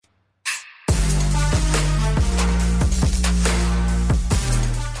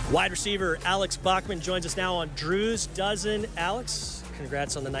Wide receiver Alex Bachman joins us now on Drew's Dozen. Alex,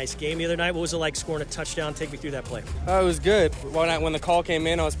 congrats on the nice game the other night. What was it like scoring a touchdown? Take me through that play. It was good. When the call came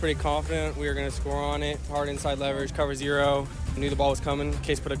in, I was pretty confident we were going to score on it. Hard inside leverage, cover zero. I knew the ball was coming.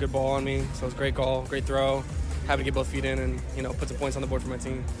 Case put a good ball on me, so it was a great goal, great throw. Happy to get both feet in and, put some points on the board for my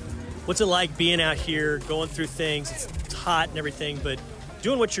team. What's it like being out here, going through things? It's hot and everything, but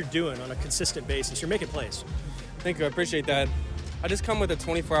doing what you're doing on a consistent basis. You're making plays. Thank you. I appreciate that. I just come with a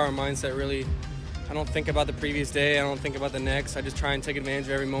 24-hour mindset, really. I don't think about the previous day. I don't think about the next. I just try and take advantage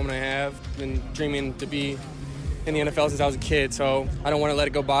of every moment I have. I've been dreaming to be in the NFL since I was a kid, so I don't want to let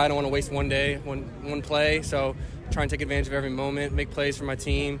it go by. I don't want to waste one day, one play. So try and take advantage of every moment, make plays for my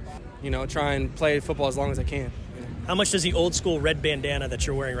team, try and play football as long as I can. How much does the old school red bandana that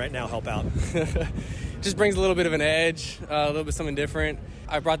you're wearing right now help out? Just brings a little bit of an edge, a little bit something different.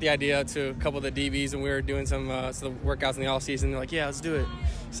 I brought the idea to a couple of the DBs, and we were doing some workouts in the off season. They're like, "Yeah, let's do it."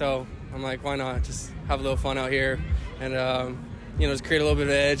 So I'm like, "Why not? Just have a little fun out here, and just create a little bit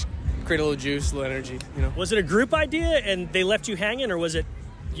of edge, create a little juice, a little energy." Was it a group idea, and they left you hanging, or was it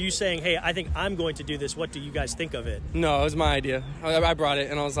you saying, "Hey, I think I'm going to do this. What do you guys think of it?" No, it was my idea. I brought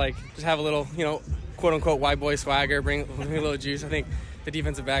it, and I was like, just have a little, quote unquote white boy swagger, bring a little juice. I think the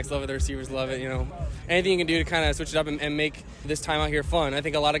defensive backs love it, the receivers love it. Anything you can do to kind of switch it up and make this time out here fun. I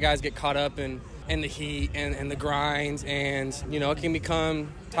think a lot of guys get caught up in the heat and the grinds, and it can become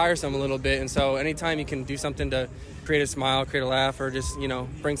tiresome a little bit. And so anytime you can do something to create a smile, create a laugh, or just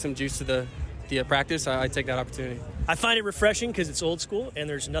bring some juice to the practice, I take that opportunity. I find it refreshing because it's old school and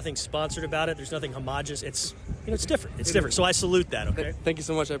there's nothing sponsored about it. There's nothing homogenous. It's it's different. It's different. So I salute that. Okay. Thank you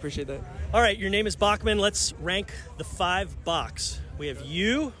so much. I appreciate that. All right. Your name is Bachman. Let's rank the 5 Bachs. We have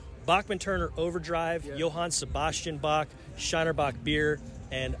you, Bachman Turner Overdrive, Johann Sebastian Bach, Shiner Bach Beer,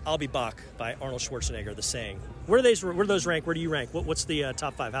 and I'll Be Bach by Arnold Schwarzenegger. The saying. Where do those rank? Where do you rank? What's the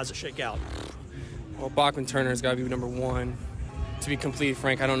top 5? How's it shake out? Well, Bachman Turner's got to be number 1. To be completely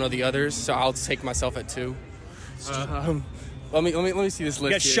frank, I don't know the others, so I'll take myself at 2. Let me see this list. You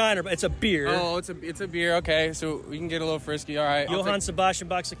got here. Shiner, but it's a beer. Oh, it's a beer. Okay, so we can get a little frisky. All right. Johann Sebastian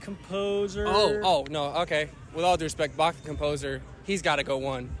Bach's a composer. Oh no. Okay. With all due respect, Bach the composer, he's got to go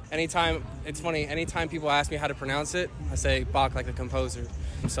 1. It's funny. Anytime people ask me how to pronounce it, I say Bach like the composer.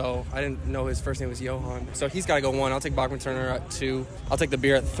 So I didn't know his first name was Johann. So he's got to go 1. I'll take Bachman Turner at 2. I'll take the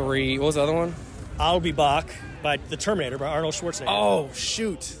beer at 3. What was the other one? I'll Be Bach by The Terminator by Arnold Schwarzenegger. Oh,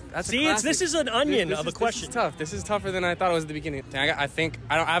 shoot. That's a classic. This is an onion of a question. This is tough. This is tougher than I thought it was at the beginning. I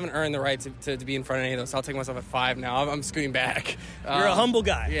haven't earned the right to be in front of any of those, so I'll take myself at 5 now. I'm scooting back. You're a humble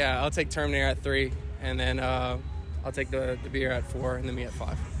guy. Yeah, I'll take Terminator at 3, and then I'll take the beer at 4, and then me at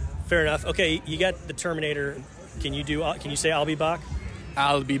 5. Fair enough. Okay, you got The Terminator. Can you say I'll Be Bach?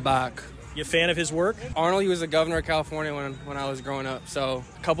 I'll Be Bach. You a fan of his work? Arnold, he was the governor of California when I was growing up. So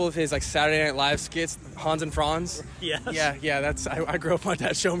a couple of his Saturday Night Live skits, Hans and Franz. Yes. Yeah. I grew up on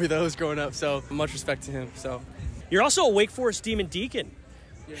that. Showing me those growing up. So much respect to him. So you're also a Wake Forest Demon Deacon.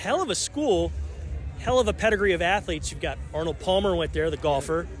 Yeah. Hell of a school, hell of a pedigree of athletes. You've got Arnold Palmer went there, the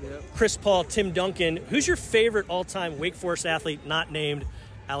golfer. Yep. Chris Paul, Tim Duncan. Who's your favorite all-time Wake Forest athlete not named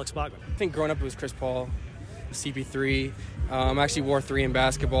Alex Bachman? I think growing up it was Chris Paul, CP3. I actually wore 3 in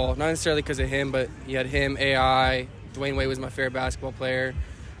basketball, not necessarily because of him, but you had him, AI, Dwayne Wade was my favorite basketball player.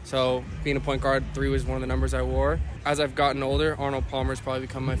 So being a point guard, 3 was one of the numbers I wore. As I've gotten older, Arnold Palmer's probably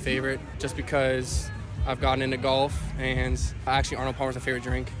become my favorite just because I've gotten into golf, and actually Arnold Palmer's my favorite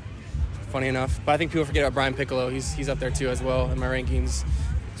drink, funny enough. But I think people forget about Brian Piccolo. He's up there too as well in my rankings.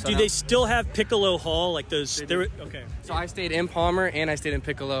 So do they still have Piccolo Hall like those? Okay. So I stayed in Palmer and I stayed in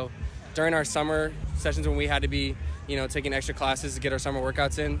Piccolo. During our summer sessions when we had to be, taking extra classes to get our summer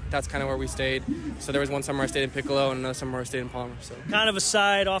workouts in, that's kind of where we stayed. So there was one summer I stayed in Piccolo and another summer I stayed in Palmer. So kind of a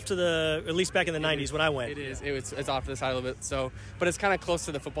side off to at least back in the 90s when I went. It is. It's off to the side a little bit. So, but it's kind of close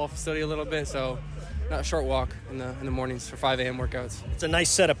to the football facility a little bit. So not a short walk in the mornings for 5 a.m. workouts. It's a nice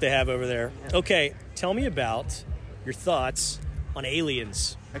setup they have over there. Yeah. Okay, tell me about your thoughts on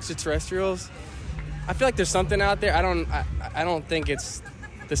aliens. Extraterrestrials. I feel like there's something out there. I don't think it's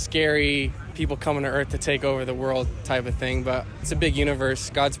the scary people coming to Earth to take over the world type of thing, but it's a big universe.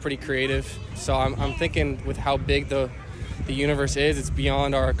 God's pretty creative, so I'm thinking with how big the universe is, it's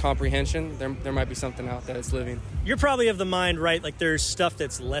beyond our comprehension. There might be something out there that's living. You're probably of the mind, right? Like there's stuff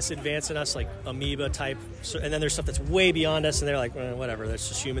that's less advanced than us, like amoeba type, and then there's stuff that's way beyond us, and they're like, whatever. That's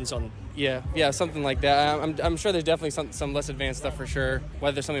just humans on. Yeah, something like that. I'm sure there's definitely some less advanced stuff for sure.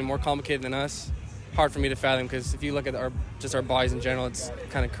 Whether there's something more complicated than us, hard for me to fathom, because if you look at our bodies in general, it's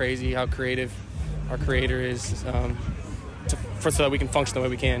kind of crazy how creative our Creator is, so that we can function the way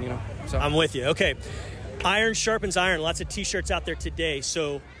we can. So I'm with you. Okay. Iron sharpens iron. Lots of T-shirts out there today.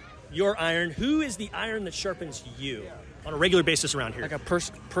 So your iron. Who is the iron that sharpens you on a regular basis around here? Like a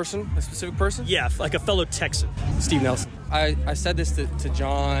person, a specific person? Yeah, like a fellow Texan. Steve Nelson. I said this to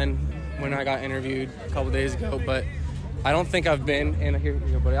John when I got interviewed a couple days ago, but I don't think I've been, and here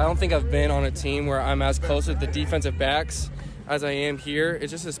you go, buddy. I don't think I've been on a team where I'm as close with the defensive backs as I am here.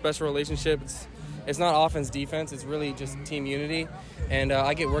 It's just a special relationship. It's not offense, defense. It's really just team unity. And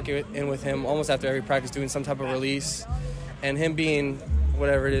I get working in with him almost after every practice doing some type of release. And him being,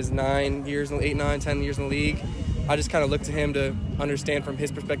 whatever it is, 8, 9, 10 years in the league, I just kind of look to him to understand from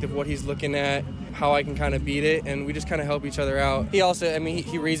his perspective what he's looking at, how I can kind of beat it, and we just kind of help each other out. He also,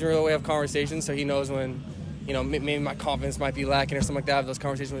 he reads me the way we have conversations, so he knows when, maybe my confidence might be lacking or something like that. I have those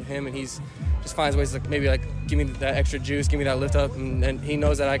conversations with him, and he's just finds ways to maybe give me that extra juice, give me that lift up, and he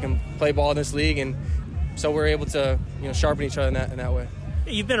knows that I can play ball in this league, and so we're able to sharpen each other in that way.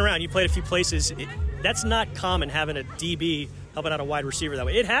 You've been around. You played a few places. That's not common, having a DB helping out a wide receiver that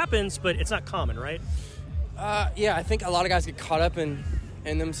way. It happens, but it's not common, right? Yeah, I think a lot of guys get caught up in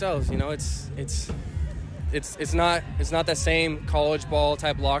themselves. It's not that same college ball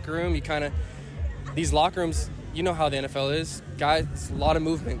type locker room. These locker rooms, you know how the NFL is. Guys, it's a lot of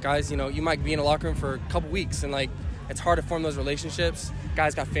movement. Guys, you might be in a locker room for a couple weeks, and it's hard to form those relationships.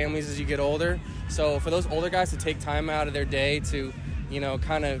 Guys got families as you get older. So for those older guys to take time out of their day to,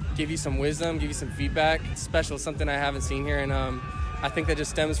 kind of give you some wisdom, give you some feedback, it's special, something I haven't seen here. And I think that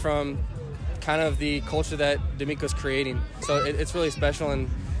just stems from kind of the culture that D'Amico's creating. So it's really special, and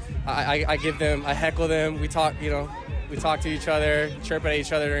I give them, I heckle them. We talk to each other, chirp at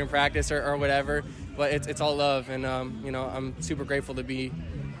each other during practice or whatever. But it's all love, and I'm super grateful to be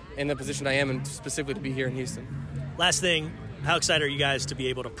in the position I am, and specifically to be here in Houston. Last thing, how excited are you guys to be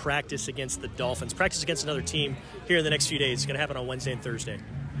able to practice against the Dolphins, practice against another team here in the next few days? It's going to happen on Wednesday and Thursday.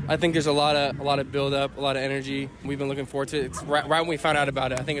 I think there's a lot of build up, a lot of energy. We've been looking forward to it. It's right when we found out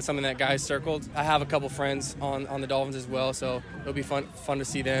about it. I think it's something that guys circled. I have a couple friends on the Dolphins as well, so it'll be fun to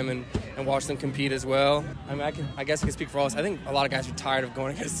see them and watch them compete as well. I guess I can speak for all of us. I think a lot of guys are tired of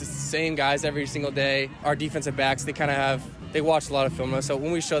going against the same guys every single day. Our defensive backs, they watch a lot of film, so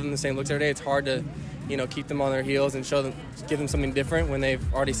when we show them the same looks every day, it's hard to keep them on their heels and give them something different when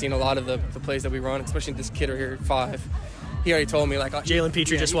they've already seen a lot of the plays that we run, especially this kid right here at 5. He already told me, Jalen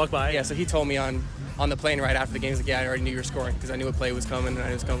Petrie just walked by. Yeah, so he told me on the plane right after the game, he's like, yeah, I already knew you were scoring because I knew a play was coming and I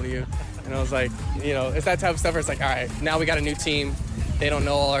knew it was coming to you. And I was like, it's that type of stuff where it's like, all right, now we got a new team. They don't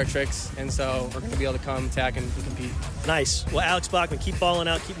know all our tricks, and so we're going to be able to come, attack, and compete. Nice. Well, Alex Bachman, keep balling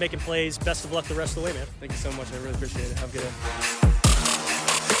out, keep making plays. Best of luck the rest of the way, man. Thank you so much. I really appreciate it. Have a good day.